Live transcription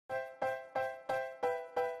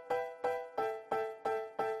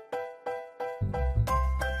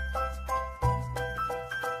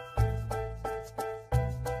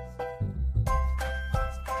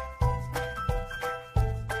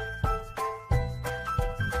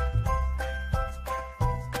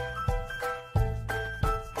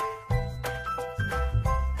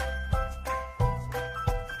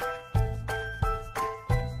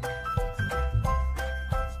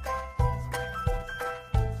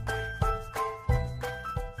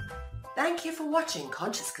Thank you for watching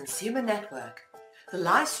Conscious Consumer Network. The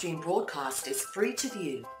live stream broadcast is free to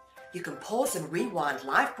view. You can pause and rewind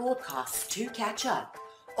live broadcasts to catch up,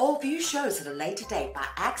 or view shows at a later date by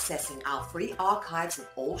accessing our free archives of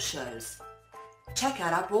all shows. Check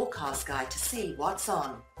out our broadcast guide to see what's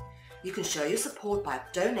on. You can show your support by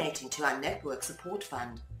donating to our network support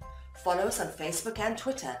fund. Follow us on Facebook and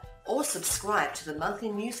Twitter, or subscribe to the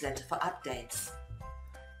monthly newsletter for updates.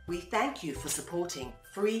 We thank you for supporting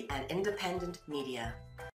free and independent media.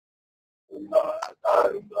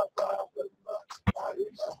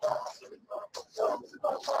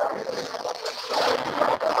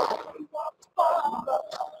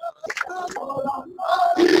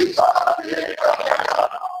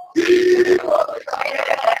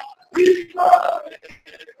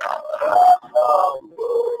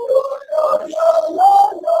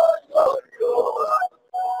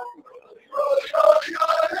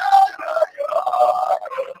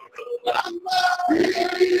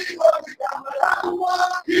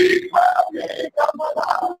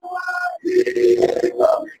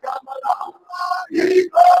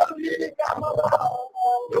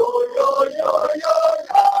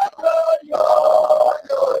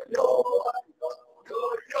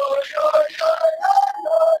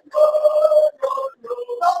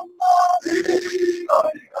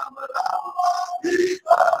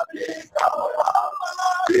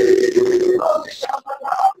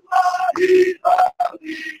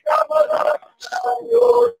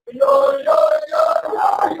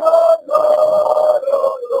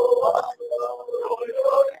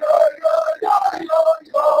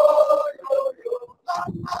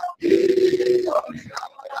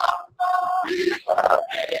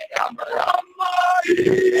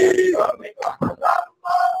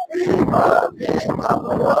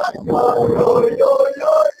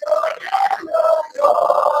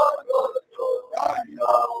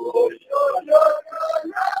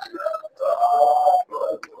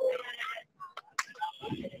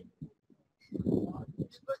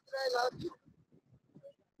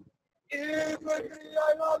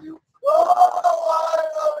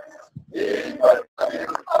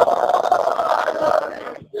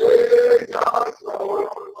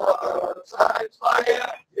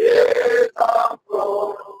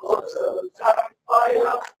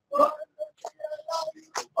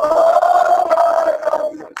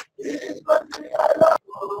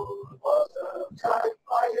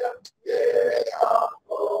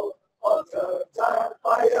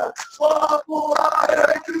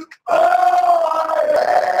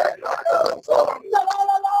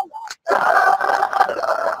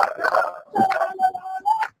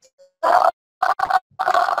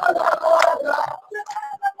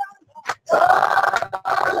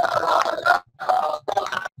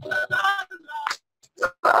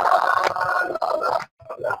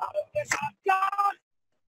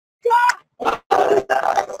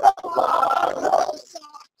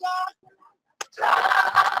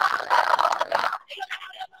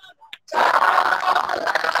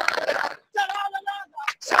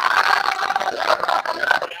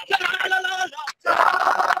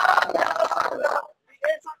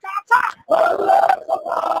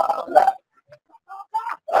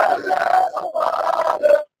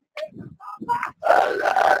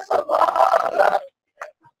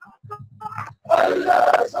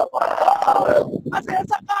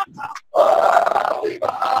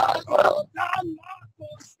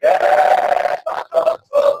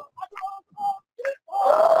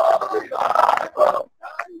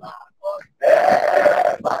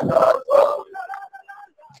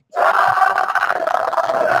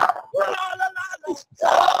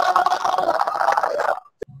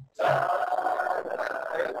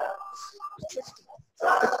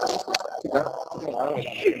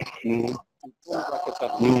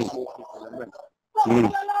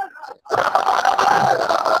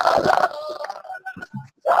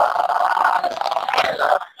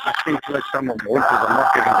 I think like some of the voices are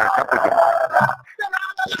not getting back up again.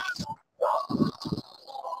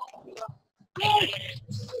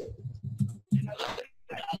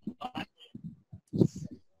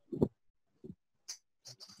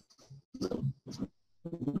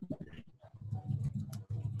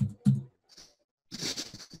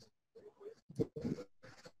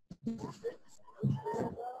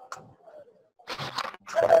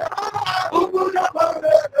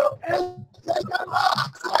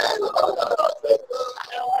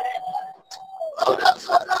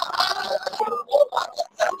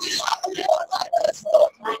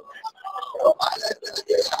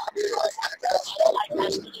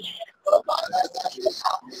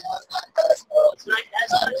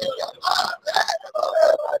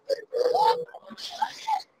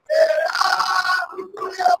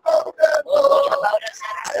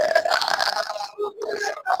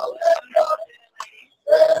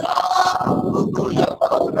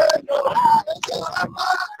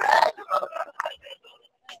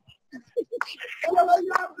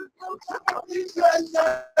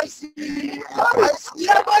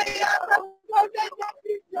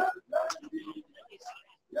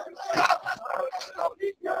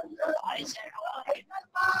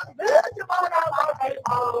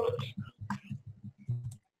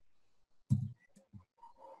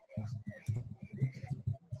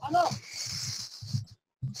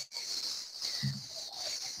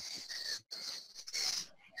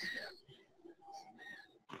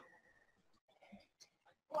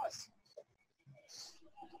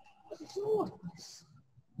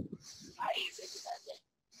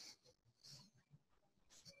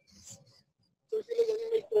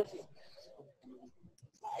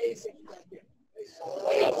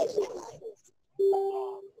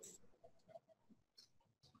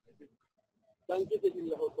 Dank je dat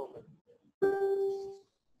jullie gekomen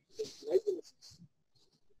zijn.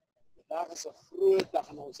 Vandaag is een grote dag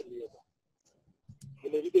in onze leven.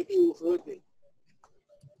 Jullie weten hoe groot het is.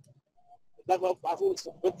 De dag waarop we ons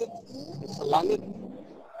verbitten, het verlangen,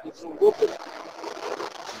 het verhopen.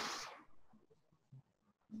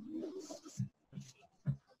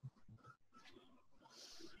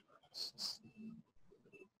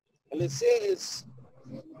 Hulle sê is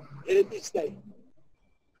Heritage Day.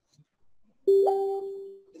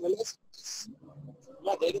 En hulle is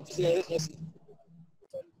wat Heritage Day is.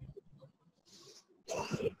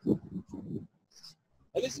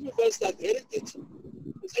 Hulle is bewus dat Heritage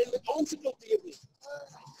is eintlik ons kultuur nie.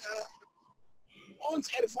 Ons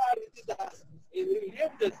ervaar die dag en we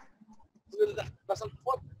leef dit. Dat is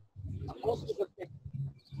God aan ons te vertrek.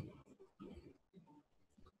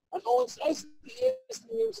 En ons is die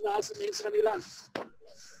eerste nasie mense van die land.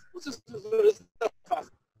 Ons is bewus daarvan.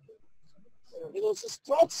 En ons is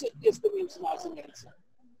trots op eerste nasie mense.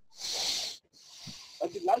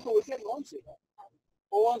 Want die land behoort aan ons.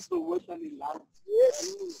 Ons behoort aan die land.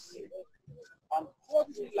 En God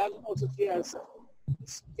is die land ons gegee as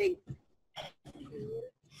geskenk.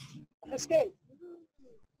 Geskenk.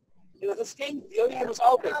 En dat geskenk deel jy ons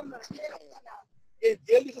altyd. Jy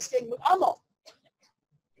deel die geskenk met almal.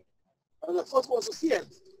 En dat God ons gegee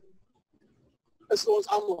is vir ons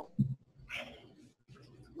almal.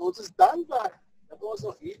 En ons is dankbaar dat ons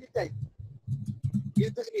nog hierdie tyd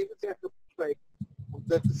hierdie geleentheid kry om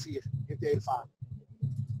dit te vier en te ervaar.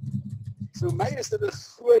 So my is dit 'n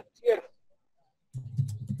groot eer.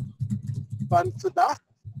 Van vandag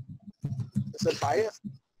is 'n baie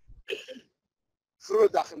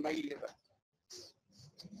groot dag in my lewe.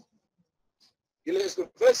 Julle is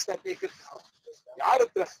bewus dat ek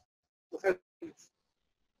jare terug begin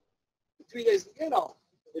in 2001 al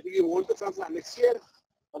het ek die hoogte van geannexeer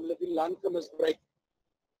om hulle die land te misbruik.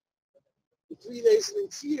 In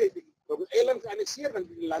 2004 het ek op 'n eiland geannexeer en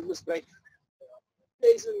die land misbruik.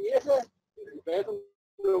 2009 het ek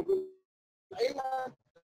op 'n eiland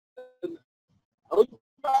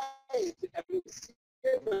het ek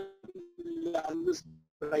geannexeer die land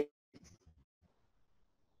misbruik.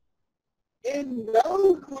 En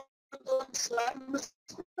nou word ons land misbruik.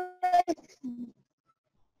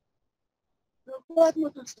 Nou wat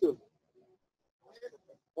moet ons doen?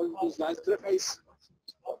 Ons land terughuis.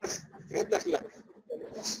 Redelijk.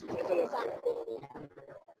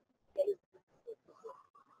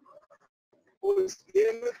 Ons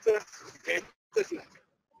nemen terug redelijk.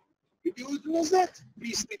 Weet je hoe doen ons dat?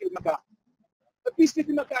 Peace met elkaar. Peace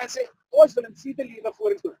met elkaar en sê, ons wil een vrede leven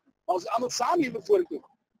vorentoe. Maar ons allemaal samen leven vorentoe.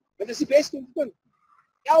 Dat is die beste om te doen.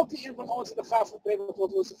 Elke een van ons het een gaaf gekregen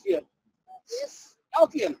wat ons gegee. Yes.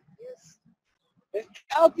 Elke een. Yes. En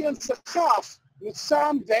elke een se gaaf moet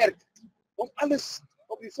saamwerk om alles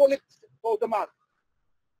op die volk te maken.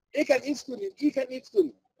 Ik kan iets doen en ik kan iets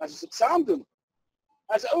doen. Als we het samen doen.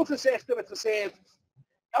 Als ook gezegd wordt gezegd,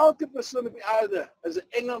 elke persoon op de aarde is een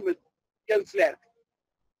engel met een vlerk.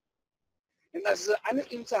 En als ze aan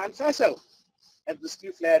in zijn hand vasthoudt, hebben ze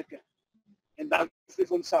die vlerken. En dan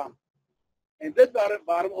vliegen ons samen. En dit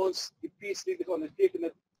waarom ons die peace treaty onderteken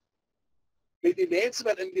het. Met die mensen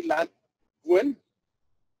wat in die land woon,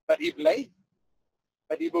 wat die bly,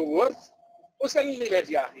 wat die behoort, ons kan nie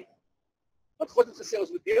wegjaag nie. Want God het gesê,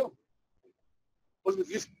 ons moet deel. Ons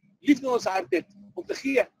moet liefde ons hart het, om te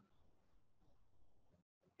gee.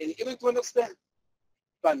 En die 21ste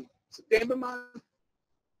van September maand,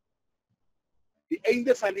 die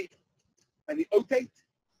einde van die oudheid,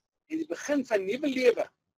 en die begin van nuwe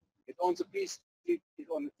lewe, het ons een peace treaty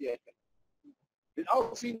onderteken. Met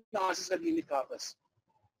al 4 nasies wat in die Kaap is,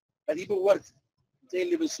 wat die behoort, sy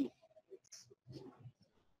lewe soek.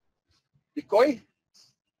 Die Khoi,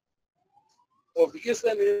 of die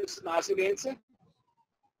eerste nasie mense,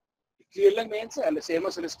 die kleerling mense, hulle sê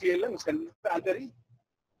maar hulle is kleerling, ons kan nie verander nie.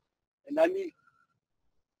 En dan die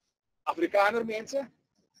Afrikaner mense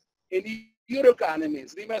en die Eurokaner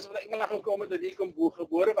mense. Die mense wat uit Engeland gekom het en hier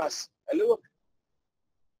gebore was. Hulle ook.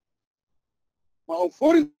 Maar om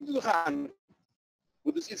vorentoe te gaan,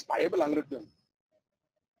 moet ons iets baie belangrik doen.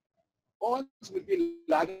 Ons moet die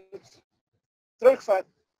land terugvat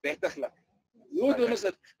wettiglik. Hoe doen ons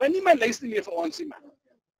dit? Want niemand luister meer vir ons nie, man.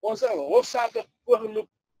 Ons het hofsaake voorgeloop.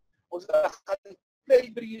 Ons het gaan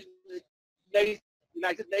by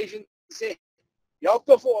United Nations sê, help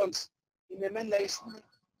toch vir ons. En niemand luister nie.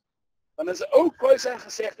 Want as 'n ou Khoisan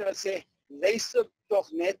gesegde wat sê, luister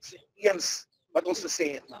toch net eens wat ons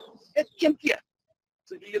gesê het, man. Net een keer.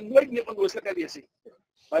 So jy nooit meer van oorslike lees nie.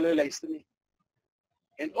 Maar hulle luister nie.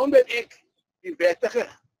 En omdat ek die wettige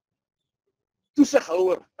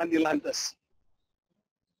toesighouer van die land is.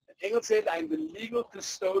 In Engels sê I'm the legal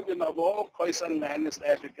custodian of all Khoisan land in South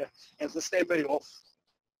Africa. En so stem by hof.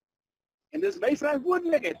 En dis my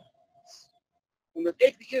verantwoordelikheid. Omdat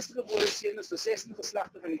ek die eerste gebore seun is, die 16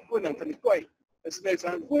 geslagte van die koning, van die Khoi, is my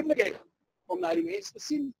verantwoordelikheid om na die mense te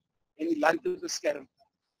sien en die land te beskerm.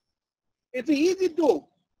 En vir hierdie doel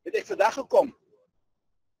het ek vandag gekom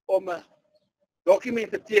om 'n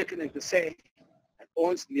dokument te teken en te sê dat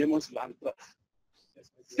ons neem ons land terug.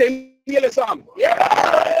 Stem julle saam? Ja!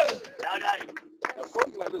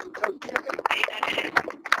 Kom, laat ons dit teken.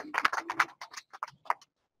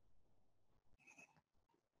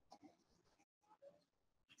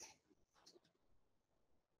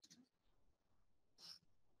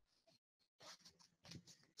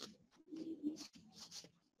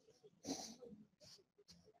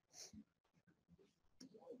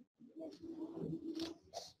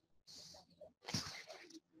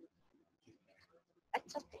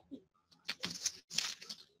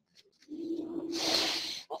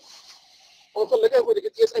 Ongelukkig moet ek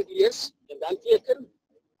dit eers uitlees en dan teken.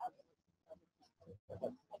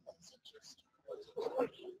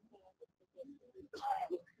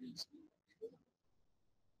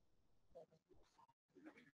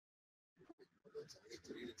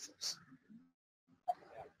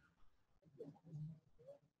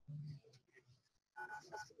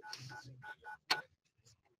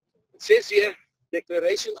 It says here,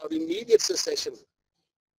 declaration of immediate secession,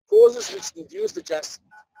 causes which induce the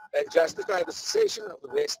justify the secession of the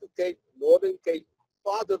Western Cape, Northern Cape,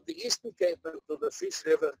 part of the Eastern Cape until the Fish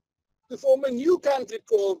River, to form a new country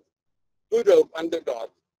called Good Hope under God,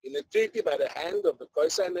 in a treaty by the hand of the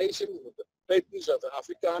Khoisan nation with the patronage of the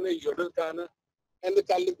Afrikaner, Eurokaner, and the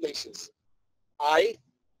colored nations. I,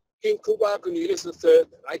 King Kuba Cornelius III,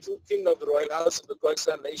 rightful king of the royal house of the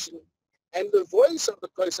Khoisan nation, and the voice of the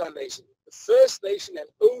Khoisan nation, the first nation and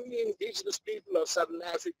only indigenous people of Southern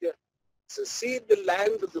Africa, secede the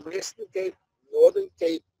land of the Western Cape, Northern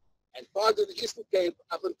Cape, and part of the Eastern Cape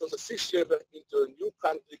up until the Fish River into a new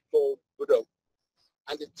country called Good Hope.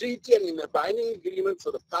 And the treaty and in a binding agreement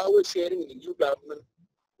for the power sharing in the new government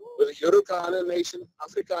with the Eurokaner nation,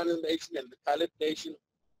 Afrikaner nation, and the colored nation,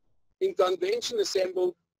 in convention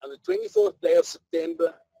assembled on the 24th day of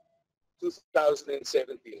September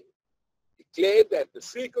 2017. Declared that the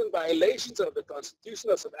frequent violations of the Constitution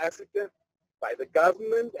of South Africa by the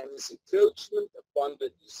government and its encroachment upon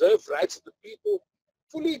the deserved rights of the people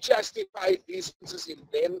fully justified these in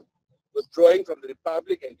them withdrawing from the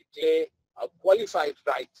Republic and declare our qualified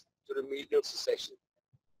right to remedial secession.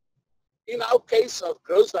 In our case of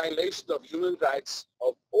gross violation of human rights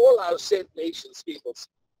of all our said nations peoples,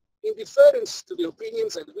 in deference to the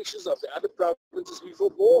opinions and wishes of the other provinces, we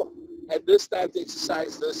forbore at this time to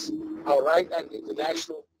exercise this, our right under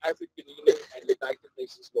international African Union and United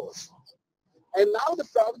Nations laws. And now the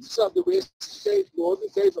provinces of the Western Cape, Northern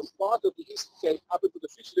Cape, and part of the Eastern Cape up into the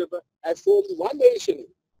Fish River have formed one nation,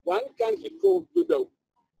 one country called Good Hope.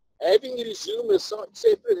 Having resumed a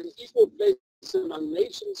separate and equal place among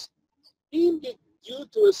nations, deemed it due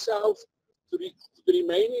to herself, to the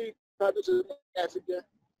remaining republics of Africa,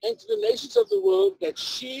 and to the nations of the world that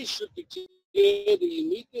she should declare the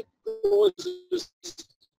immediate causes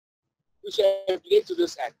which have led to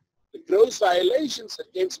this act. The gross violations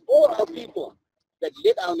against all our people that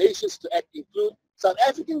led our nations to act include South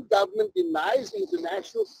African government denies the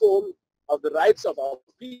international form of the rights of our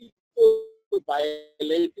people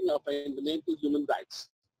violating our fundamental human rights.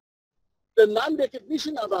 The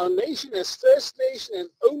non-recognition of our nation as First Nation and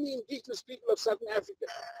only indigenous people of Southern Africa,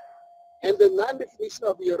 and the non-recognition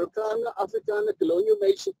of the Eurokaner, Afrikaner, colonial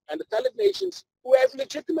nation, and the colored nations who have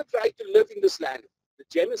legitimate right to live in this land. The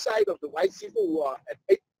genocide of the white people who are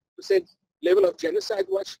at 8% level of genocide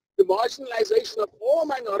watch, the marginalization of all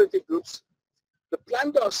minority groups, the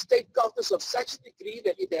plunder of state coffers of such a degree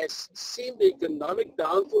that it has seen the economic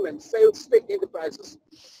downfall and failed state enterprises,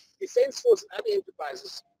 defense force and other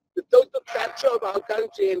enterprises, the total capture of our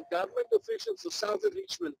country and government officials of South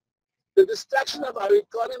Richmond, the destruction of our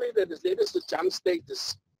economy that has led us to junk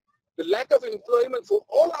status, the lack of employment for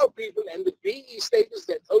all our people, and the BE status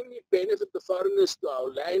that only benefit the foreigners to our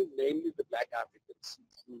land, namely the black Africans.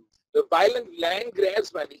 The violent land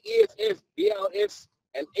grabs by the EFF, BLF,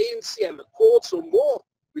 and ANC and the courts for more,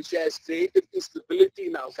 which has created instability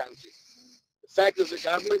in our country. The fact that the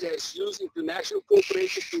government has used international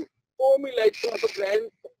cooperation to formulate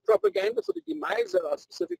propaganda for the demise of our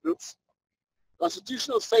specific groups,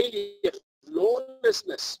 constitutional failure,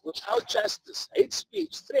 lawlessness, without justice, hate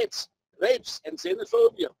speech, threats, rapes, and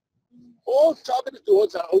xenophobia, all targeted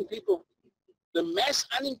towards our own people. The mass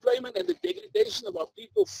unemployment and the degradation of our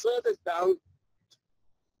people further down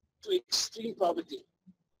to extreme poverty.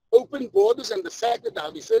 Open borders and the fact that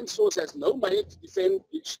our defense force has no money to defend,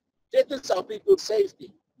 which threatens our people's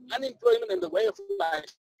safety, unemployment and the way of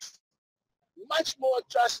life. Much more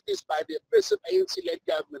atrocities by the oppressive ANC-led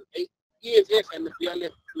government, EFF and the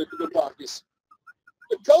BLF political parties.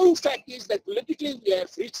 The cold fact is that politically we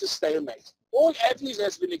have reached a stalemate. All avenues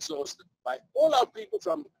has been exhausted by all our people,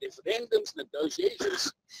 from referendums,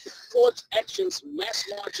 negotiations, court actions, mass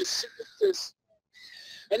marches, signatures,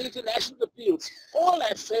 and international appeals. All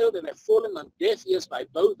have failed and have fallen on deaf ears by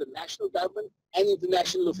both the national government and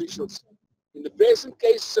international officials. In the present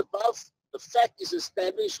cases above, the fact is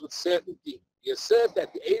established with certainty. We assert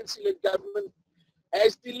that the ANC-led government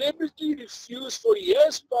has deliberately refused for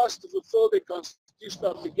years past to fulfill their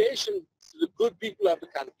constitutional obligation to the good people of the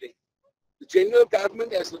country. The general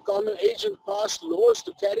government, as the common agent, passed laws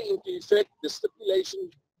to carry into effect the stipulation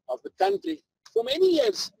of the country. For many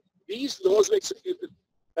years, these laws were executed,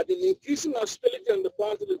 but an increasing hostility on the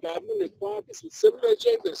part of the government and parties with similar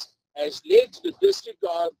agendas has led to the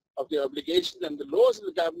disregard of their obligations, and the laws of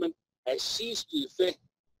the government has ceased to effect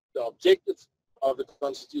the objectives of the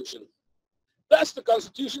Constitution. Thus, the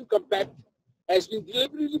Constitution Compact has been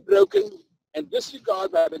deliberately broken and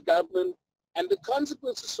disregarded by the government, and the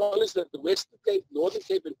consequences follows that the Western Cape, Northern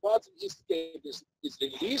Cape, and parts of Eastern Cape is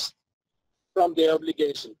released from their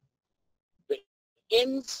obligation. The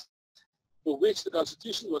ends for which the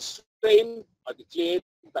Constitution was framed are declared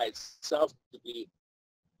by itself to be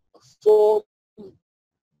a form,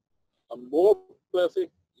 a more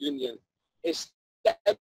perfect union,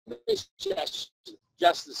 establish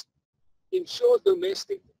justice, ensure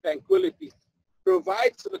domestic tranquility,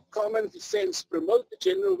 provide for the common defense, promote the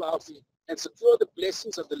general welfare, and secure the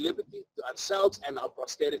blessings of the liberty to ourselves and our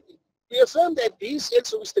posterity. We affirm that these ends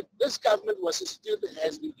for which this government was instituted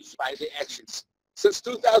has been defined by their actions. Since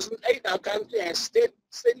 2008, our country has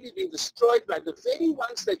steadily been destroyed by the very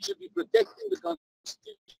ones that should be protecting the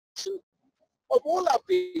Constitution of all our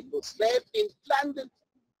peoples. They have been plundered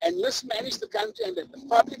and mismanaged the country, and that the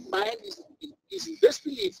public mind is in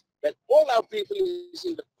disbelief that all our people is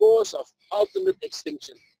in the course of ultimate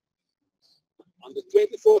extinction. On the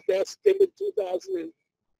 24th of September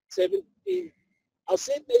 2017, our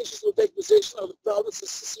said nations will take possession of the provinces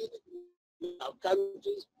seceded in our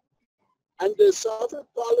country under a sovereign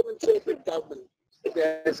parliamentary government. It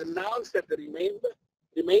has announced that the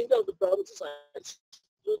remainder of the provinces are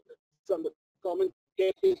excluded from the common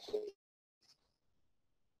capital,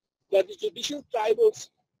 that the judicial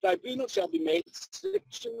tribunal shall be made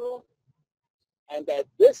sectional, and that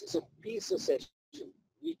this is a peace secession.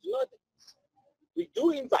 We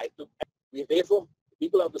do invite, we therefore, the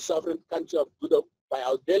people of the sovereign country of good hope, by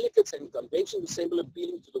our delegates and convention assemble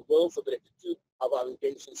appealing to the world for the rectitude of our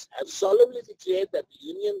intentions, have solemnly declared that the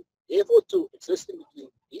union, therefore too, existing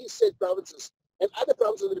between these said provinces and other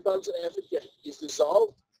provinces of the Republic of Africa is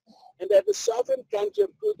dissolved, and that the sovereign country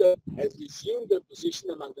of good hope has resumed their position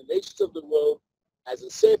among the nations of the world as a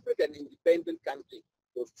separate and independent country,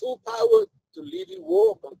 with full power to levy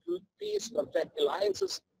war, conclude peace, contract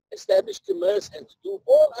alliances, establish commerce, and to do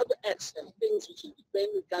all other acts and things which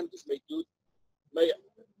independent countries may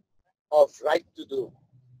of right to do.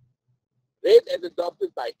 Read and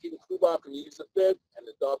adopted by King Cornelius III and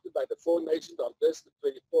adopted by the four nations on this,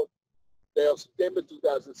 the 24th day of September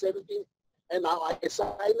 2017. And now I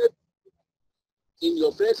sign it in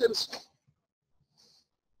your presence.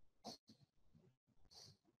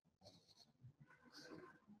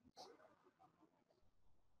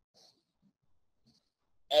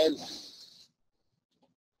 And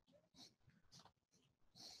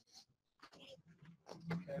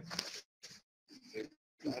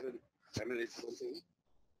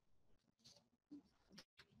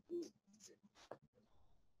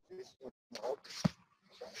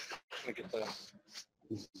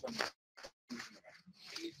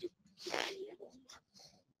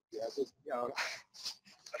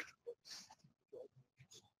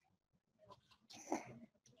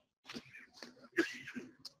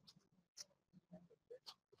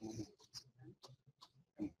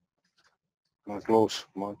Maak los.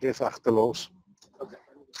 Maak even achter los. Okay.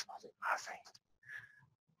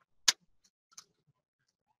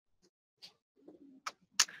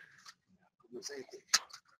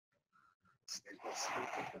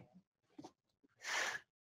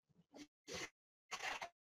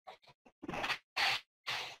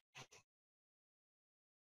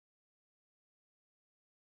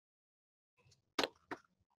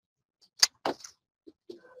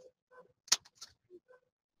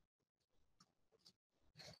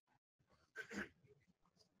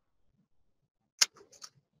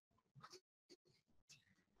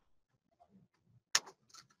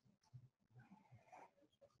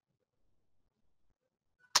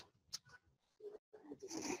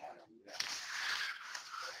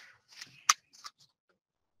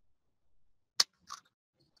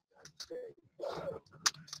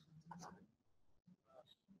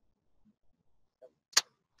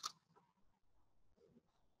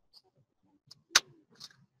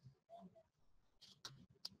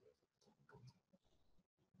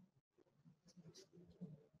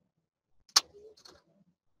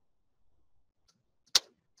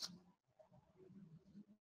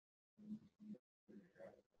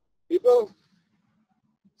 People,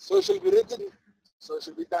 so shall be written, so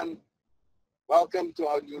shall be done. Welcome to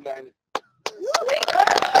our new land.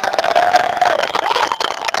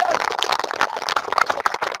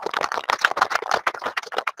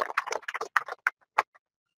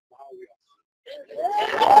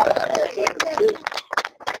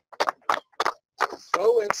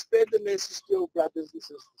 Go and spread the message to your brothers and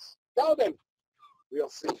sisters. Tell them we are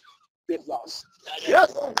free. Get lost.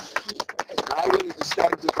 Yes. Now we need to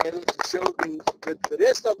stand together to show the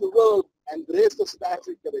rest of the world and the rest of South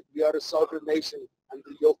Africa that we are a sovereign nation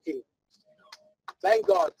under your king. Thank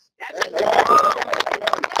God.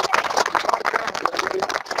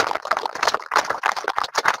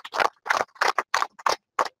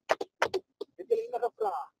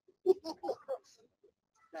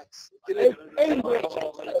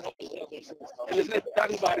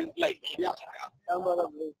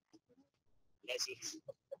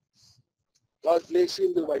 God bless you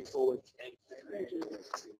in the way forward.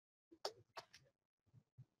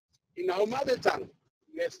 In our mother tongue,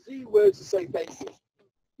 we have 3 words to say thank you.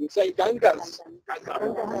 You say gangas,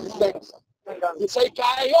 thanks. You say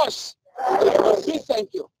kaios,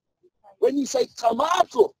 thank you. When you say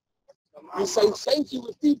tamako, you say thank you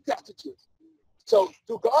with deep gratitude. So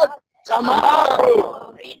to God,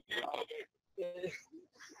 tamako.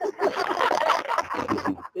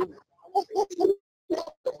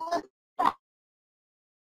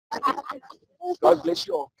 God bless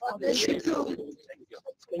you all. God bless you.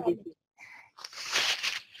 Thank you.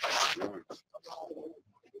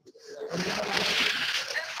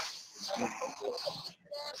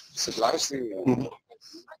 Is het luisteren?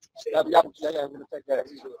 Ja, I'm going to take that.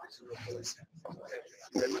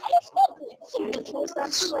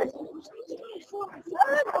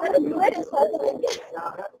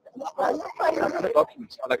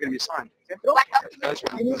 Documents, are they going to be signed? Those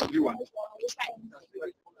ones, the blue ones.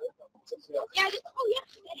 Yeah, oh yeah,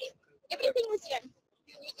 everything was here.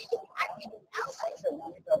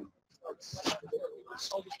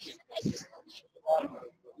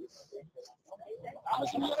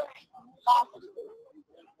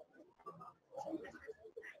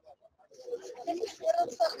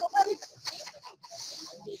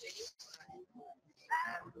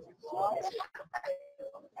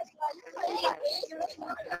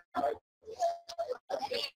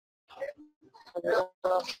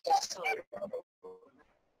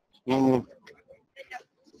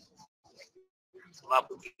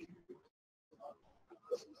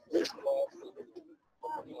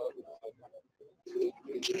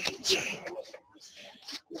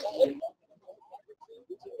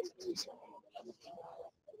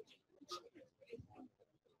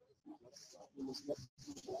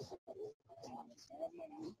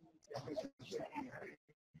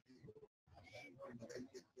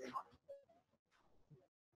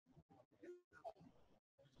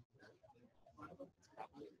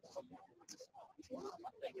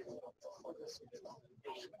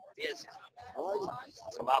 Yes.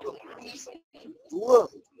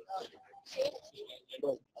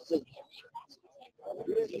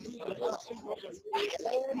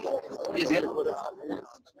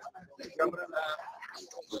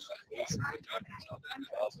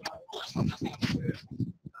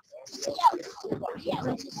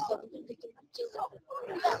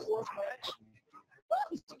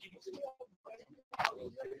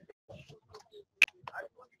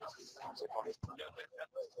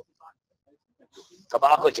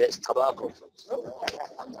 Tobacco, Jess, tobacco.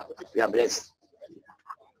 We are blessed.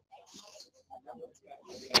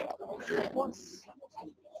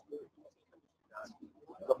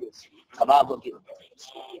 Kabago gid.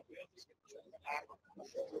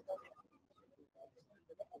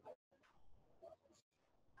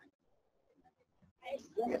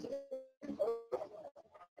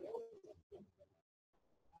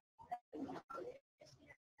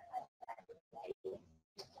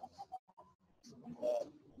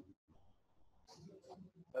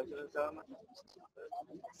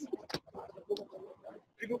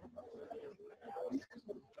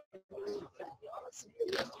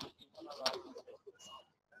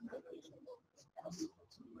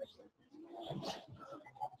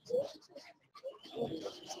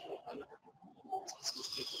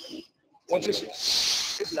 Once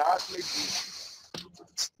it's last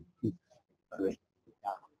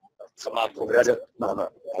Kabago.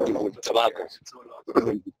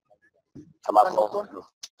 Kabago.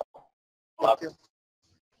 Kabago.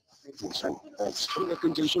 What's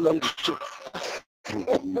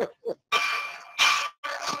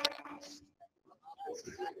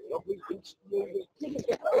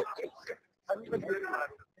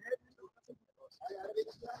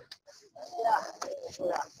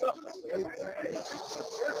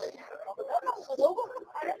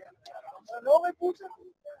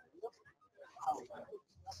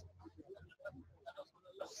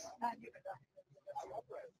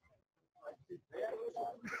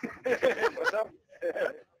up?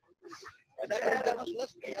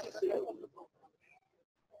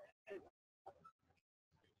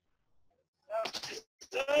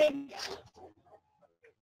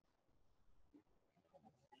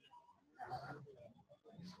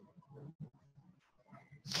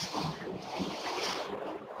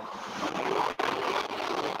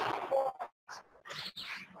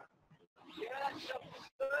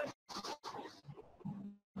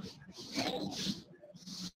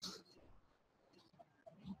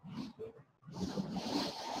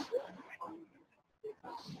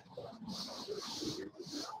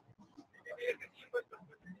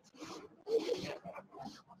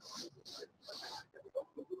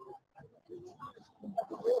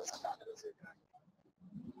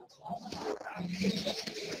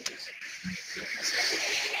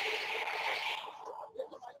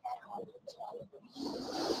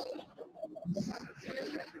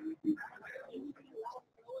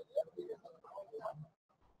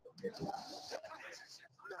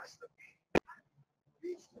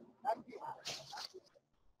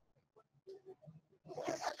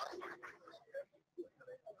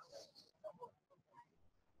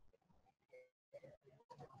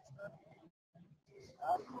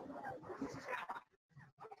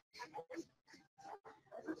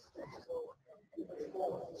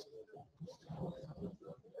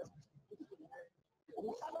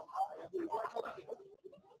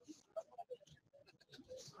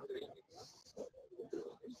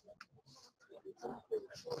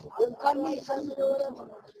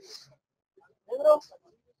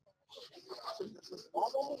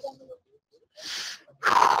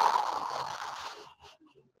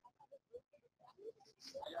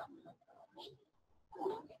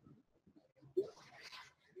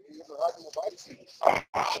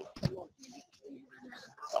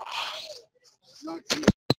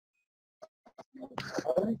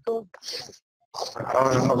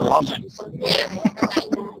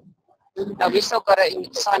 Now we still got to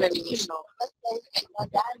sign an initial.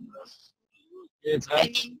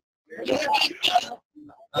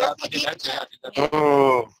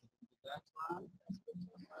 Oh.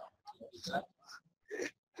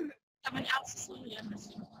 Someone else is on the other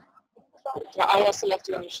side. I also left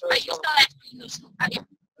the initial. But you still have to use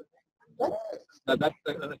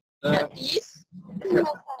these.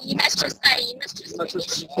 You must just say, you must just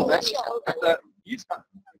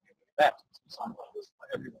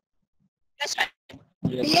That's right.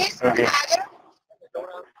 Yes. Okay.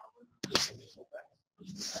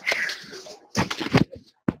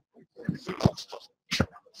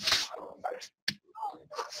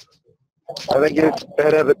 I think it's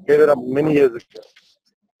better to get it up many years ago.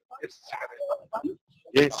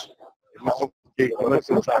 Yes. Okay, let's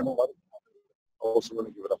inside. Also want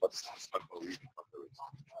to give it up at the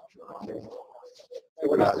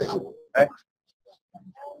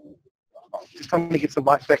just trying to get some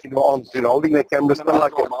mic back in my arms, you know, holding the camera still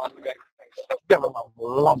like a lump.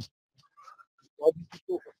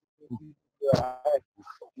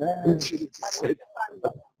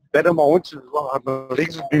 Better my haunches as well. My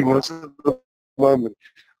legs are doing worse at the moment.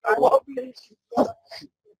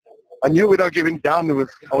 I knew without giving down, I was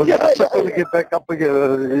trying to get back up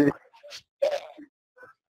again.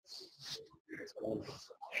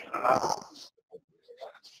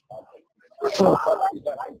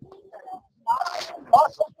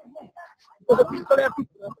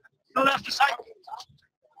 Left to side.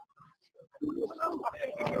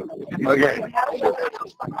 Okay.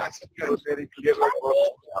 Very clear.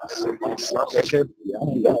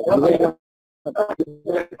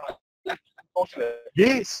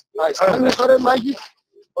 Yes.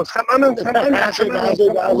 Ons gaan aan.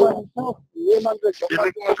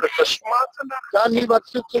 Dan nie wat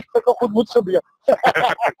soek ek goed moet gebeur.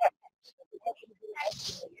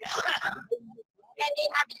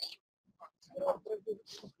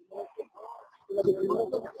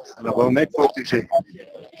 Hulle wil net voor toe sê.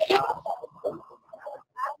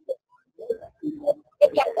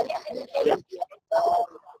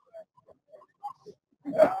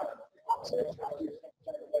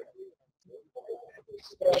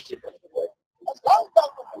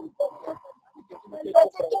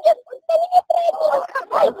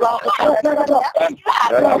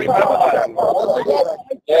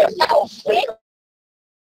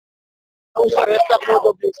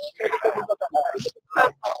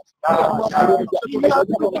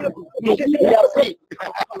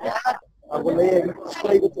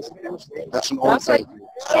 That's an old thing.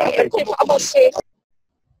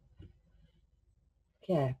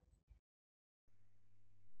 Okay.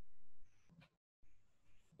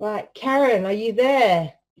 Right, Karin, are you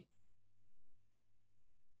there?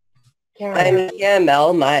 Karin. I'm here,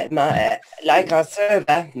 Mel. My like our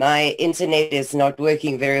server, my internet is not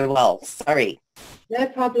working very well. Sorry. No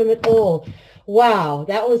problem at all. Wow,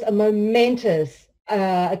 that was a momentous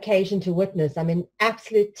occasion to witness. I mean,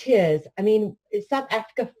 absolute tears. I mean, is South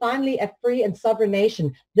Africa finally a free and sovereign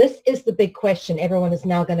nation? This is the big question everyone is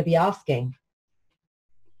now going to be asking.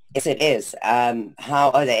 Yes, it is.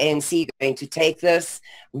 How are the ANC going to take this?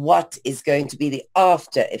 What is going to be the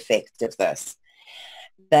after effect of this?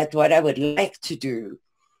 But what I would like to do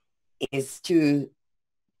is to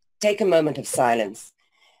take a moment of silence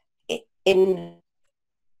in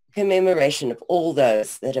commemoration of all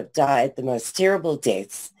those that have died the most terrible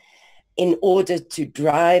deaths in order to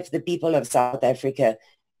drive the people of South Africa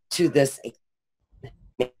to this.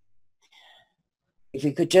 If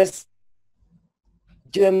we could just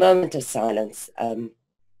do a moment of silence and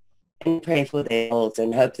pray for their souls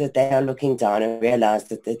and hope that they are looking down and realize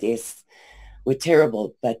that the deaths were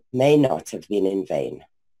terrible but may not have been in vain.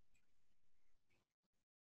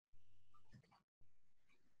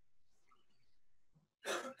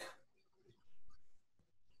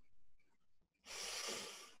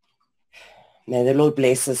 May the Lord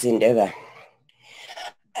bless us endeavor.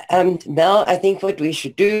 Mel, I think what we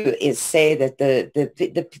should do is say that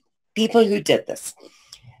the people who did this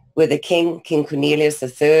were the King Cornelius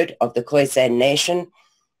III of the Khoisan nation,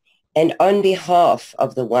 and on behalf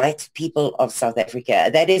of the white people of South Africa,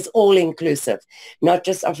 that is all inclusive, not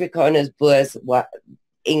just Afrikaners, Boers,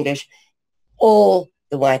 English, all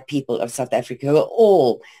the white people of South Africa who are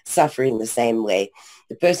all suffering the same way.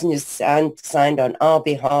 The person who signed on our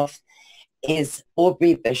behalf is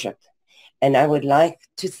Aubrey Bishop, and I would like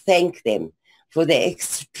to thank them for their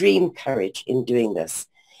extreme courage in doing this.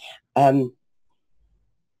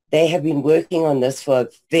 They have been working on this for a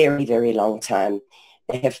very, very long time.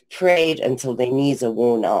 They have prayed until their knees are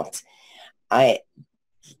worn out. I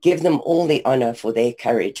give them all the honor for their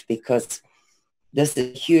courage because this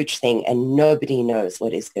is a huge thing and nobody knows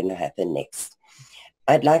what is going to happen next.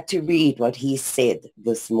 I'd like to read what he said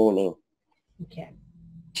this morning. Okay.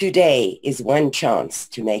 Today is one chance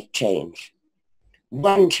to make change.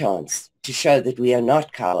 One chance to show that we are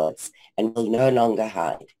not cowards and will no longer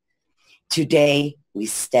hide. Today we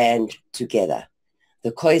stand together.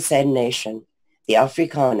 The Khoisan nation, the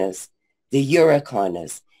Afrikaners, the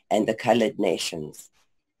Eurokaners, and the colored nations.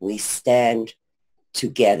 We stand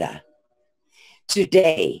together.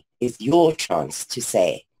 Today is your chance to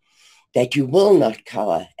say that you will not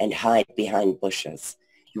cower and hide behind bushes.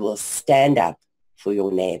 You will stand up for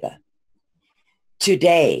your neighbor.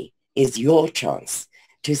 Today is your chance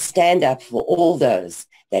to stand up for all those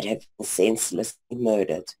that have been senselessly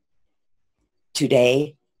murdered.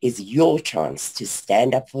 Today is your chance to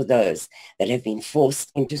stand up for those that have been forced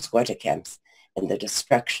into squatter camps and the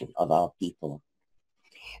destruction of our people.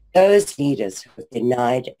 Those leaders who have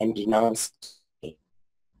denied and denounced,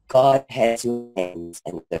 God has your names,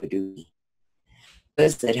 and so do we.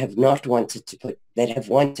 Those that have not wanted to put, that have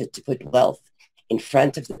wanted to put wealth in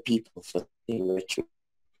front of the people for enrichment,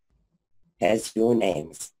 has your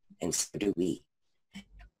names, and so do we.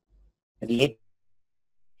 Yet,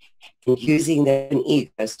 in using their own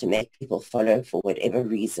egos to make people follow for whatever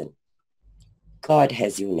reason, God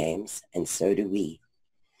has your names, and so do we.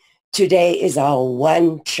 Today is our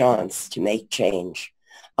one chance to make change.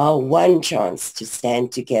 our one chance to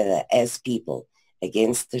stand together as people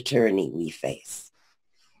against the tyranny we face.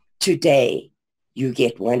 Today, you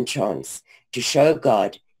get one chance to show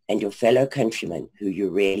God and your fellow countrymen who you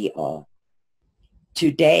really are.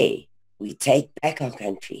 Today, we take back our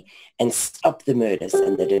country and stop the murders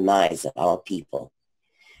and the demise of our people.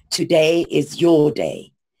 Today is your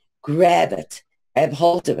day. Grab it, grab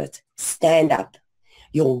hold of it, stand up.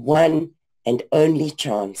 Your one and only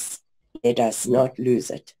chance. Let us not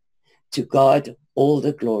lose it. To God all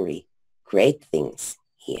the glory, great things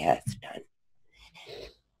he hath done.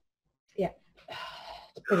 Yeah,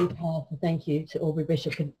 it's pretty powerful. Thank you to Aubrey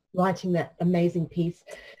Bishop for writing that amazing piece.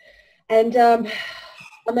 And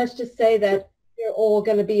I must just say that we're all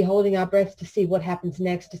going to be holding our breaths to see what happens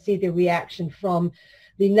next, to see the reaction from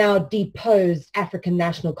the now deposed African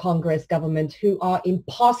National Congress government, who are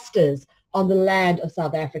imposters on the land of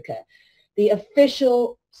South Africa. The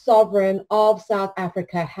official sovereign of South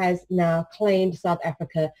Africa has now claimed South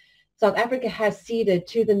Africa. South Africa has ceded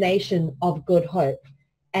to the nation of Good Hope.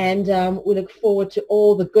 And we look forward to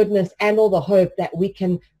all the goodness and all the hope that we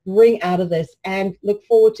can bring out of this, and look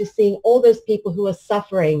forward to seeing all those people who are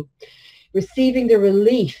suffering, receiving the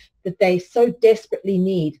relief that they so desperately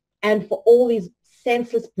need, and for all these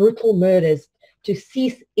senseless, brutal murders to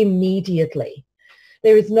cease immediately.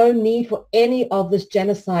 There is no need for any of this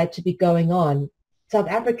genocide to be going on. South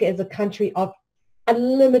Africa is a country of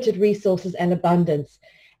unlimited resources and abundance,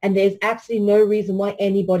 and there's absolutely no reason why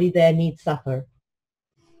anybody there needs suffer.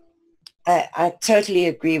 I totally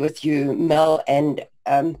agree with you, Mel, and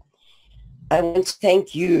I want to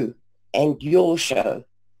thank you and your show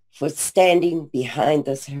for standing behind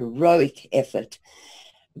this heroic effort,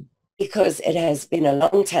 because it has been a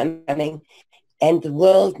long time coming and the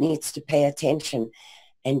world needs to pay attention.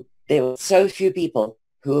 And there were so few people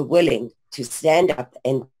who are willing to stand up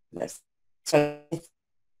and do this. So,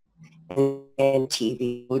 and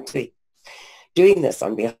TV doing this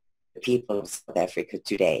on behalf of the people of South Africa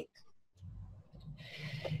today.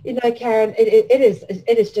 You know, Karin,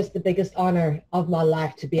 it is just the biggest honor of my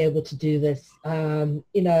life to be able to do this. You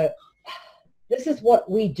know, this is what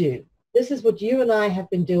we do. This is what you and I have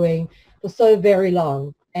been doing for so very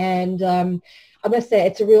long. And I must say,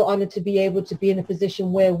 it's a real honor to be able to be in a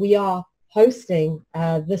position where we are hosting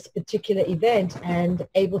this particular event and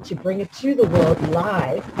able to bring it to the world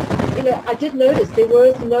live. You know, I did notice there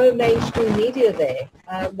was no mainstream media there,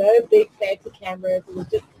 no big fancy cameras. It was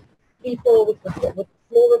just people with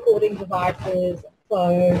small recording devices,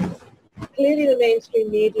 phones. Clearly the mainstream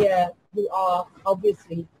media, who are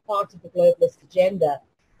obviously part of the globalist agenda,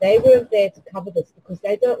 they weren't there to cover this because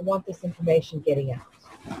they don't want this information getting out.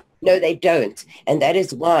 No, they don't. And that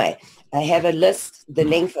is why I have a list the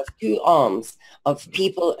length of 2 arms of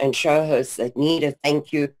people and show hosts that need a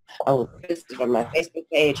thank you. I will post it on my Facebook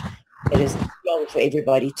page. It is too long for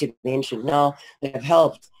everybody to mention now, that have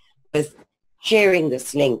helped with sharing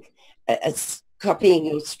this link, copying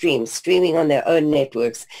your streams, streaming on their own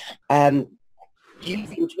networks,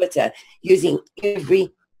 using Twitter, using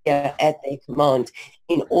every at their command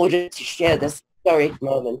in order to share this historic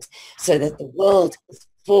moment so that the world is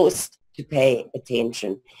forced to pay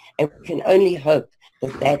attention. And we can only hope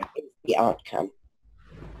that that is the outcome.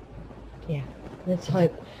 Yeah, let's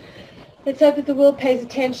hope. Let's hope that the world pays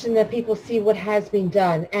attention, that people see what has been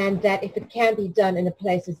done, and that if it can be done in a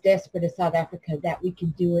place as desperate as South Africa, that we can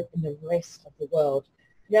do it in the rest of the world.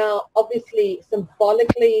 Now, obviously,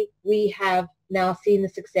 symbolically, we have now seen the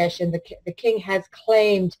secession. The king has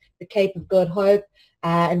claimed the Cape of Good Hope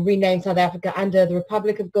and renamed South Africa under the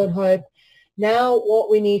Republic of Good Hope. Now what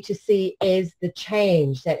we need to see is the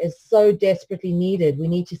change that is so desperately needed. We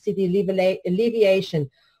need to see the alleviation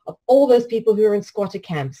of all those people who are in squatter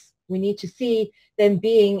camps. We need to see them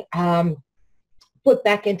being put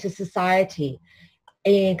back into society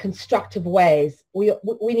in constructive ways. We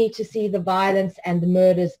need to see the violence and the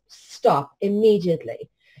murders stop immediately.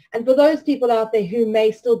 And for those people out there who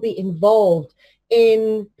may still be involved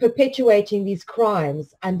in perpetuating these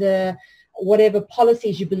crimes under whatever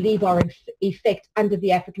policies you believe are in effect under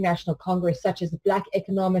the African National Congress, such as the Black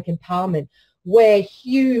Economic Empowerment, where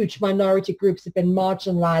huge minority groups have been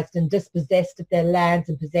marginalized and dispossessed of their lands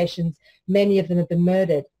and possessions. Many of them have been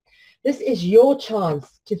murdered. This is your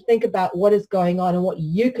chance to think about what is going on and what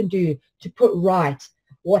you can do to put right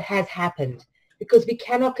what has happened, because we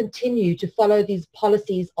cannot continue to follow these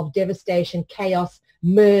policies of devastation, chaos,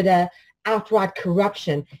 murder, outright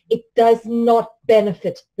corruption. It does not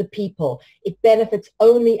benefit the people. It benefits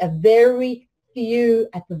only a very few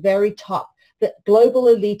at the very top, the global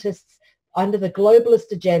elitists under the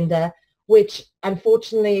globalist agenda, which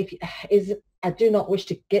unfortunately is I do not wish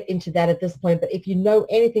to get into that at this point, but if you know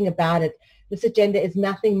anything about it, this agenda is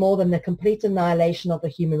nothing more than the complete annihilation of the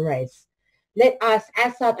human race. Let us,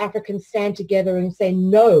 as South Africans, stand together and say,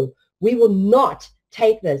 no, we will not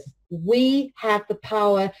take this. We have the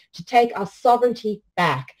power to take our sovereignty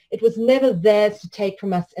back. It was never theirs to take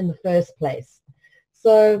from us in the first place.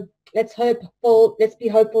 So let's be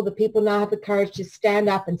hopeful that people now have the courage to stand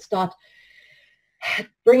up and start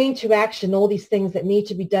bringing to action all these things that need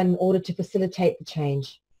to be done in order to facilitate the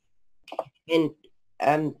change.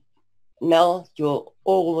 And Mel, your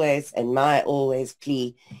always and my always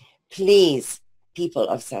plea, please, people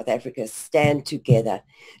of South Africa, stand together.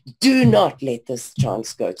 Do not let this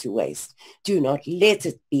chance go to waste. Do not let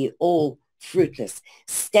it be all fruitless.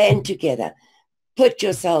 Stand together. Put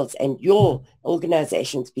yourselves and your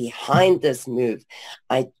organizations behind this move.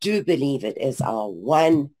 I do believe it is our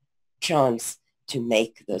one chance to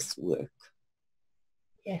make this work.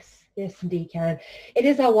 Yes. Yes, indeed, Karin. It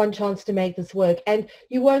is our one chance to make this work. And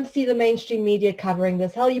you won't see the mainstream media covering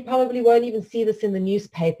this. Hell, you probably won't even see this in the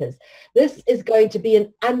newspapers. This is going to be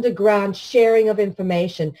an underground sharing of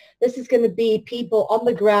information. This is going to be people on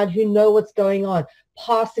the ground who know what's going on,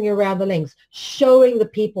 passing around the links, showing the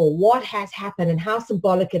people what has happened and how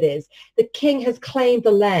symbolic it is. The king has claimed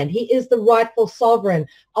the land. He is the rightful sovereign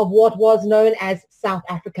of what was known as South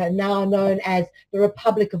Africa, now known as the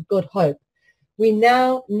Republic of Good Hope. We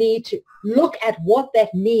now need to look at what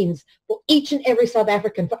that means for each and every South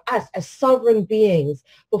African, for us as sovereign beings,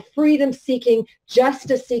 for freedom-seeking,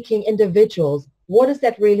 justice-seeking individuals. What does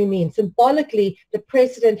that really mean? Symbolically, the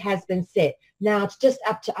precedent has been set. Now it's just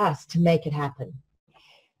up to us to make it happen.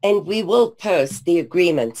 And we will post the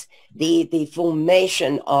agreement, the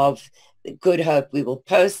formation of Good Hope. We will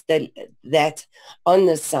post that on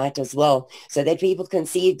the site as well, so that people can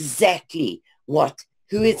see exactly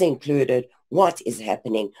who is included, what is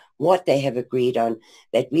happening, what they have agreed on,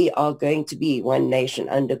 that we are going to be one nation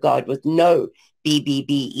under God with no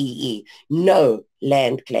BBBEE, no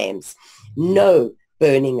land claims, no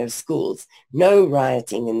burning of schools, no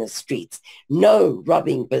rioting in the streets, no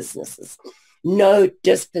robbing businesses, no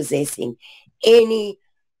dispossessing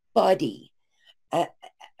anybody.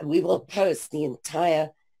 We will post the entire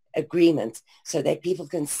agreement so that people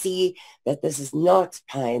can see that this is not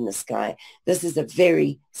pie in the sky. This is a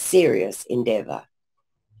very serious endeavor.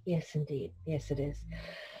 Yes, indeed. Yes, it is.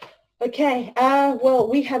 Okay. Well,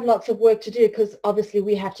 we have lots of work to do because obviously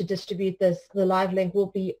we have to distribute this. The live link will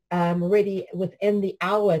be ready within the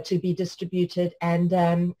hour to be distributed. And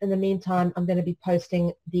in the meantime, I'm going to be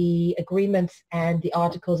posting the agreements and the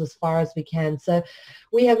articles as far as we can. So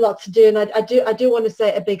we have lots to do. And I do want to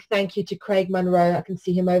say a big thank you to Craig Munro. I can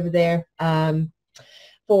see him over there.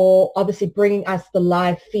 For obviously bringing us the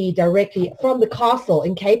live feed directly from the castle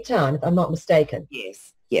in Cape Town, if I'm not mistaken.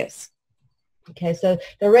 Yes, yes. Okay, so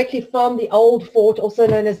directly from the old fort, also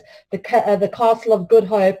known as the Castle of Good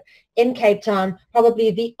Hope in Cape Town,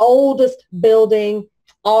 probably the oldest building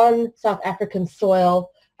on South African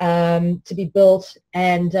soil to be built.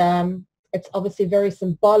 And it's obviously very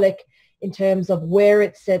symbolic in terms of where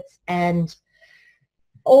it sits and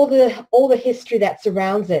all the history that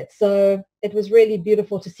surrounds it. So it was really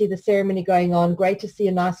beautiful to see the ceremony going on. Great to see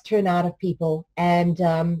a nice turnout of people. And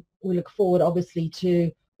we look forward, obviously,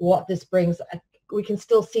 to what this brings. We can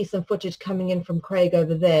still see some footage coming in from Craig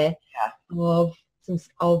over there, of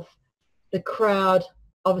the crowd,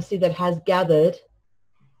 obviously, that has gathered.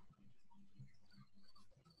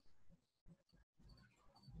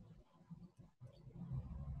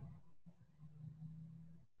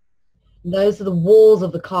 Those are the walls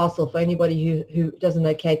of the castle. For anybody who doesn't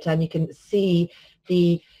know Cape Town, you can see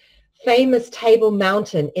the famous Table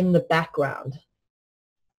Mountain in the background.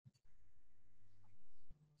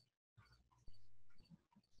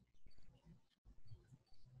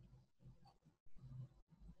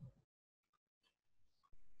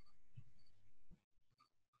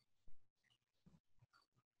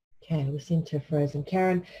 Okay, we seem to have frozen.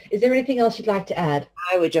 Karin, is there anything else you'd like to add?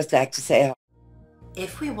 I would just like to say,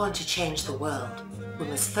 if we want to change the world, we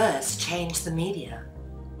must first change the media.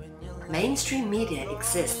 Mainstream media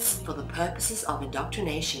exists for the purposes of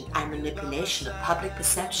indoctrination and manipulation of public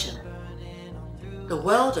perception. The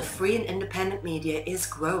world of free and independent media is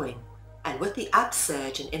growing, and with the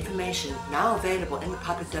upsurge in information now available in the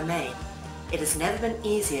public domain, it has never been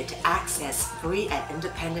easier to access free and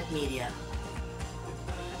independent media.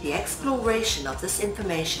 The exploration of this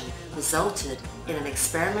information resulted in an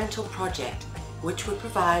experimental project which would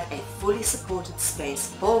provide a fully supported space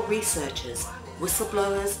for researchers,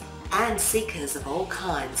 whistleblowers, and seekers of all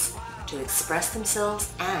kinds to express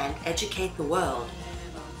themselves and educate the world.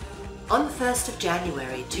 On the 1st of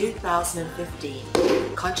January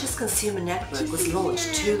 2015, Conscious Consumer Network was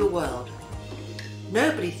launched to the world.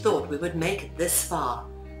 Nobody thought we would make it this far,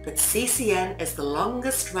 but CCN is the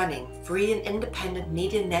longest running free and independent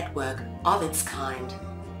media network of its kind.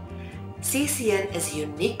 CCN is a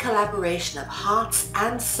unique collaboration of hearts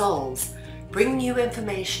and souls, bringing you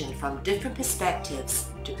information from different perspectives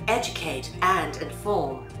to educate and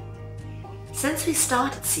inform. Since we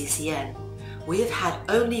started CCN, we have had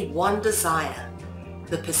only one desire,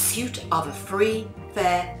 the pursuit of a free,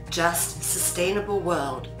 fair, just, sustainable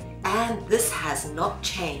world, and this has not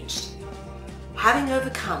changed. Having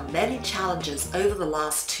overcome many challenges over the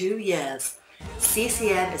last 2 years,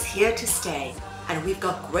 CCN is here to stay, and we've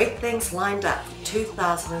got great things lined up for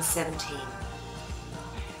 2017.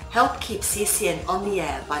 Help keep CCN on the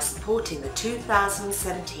air by supporting the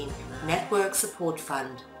 2017 Network Support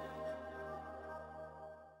Fund.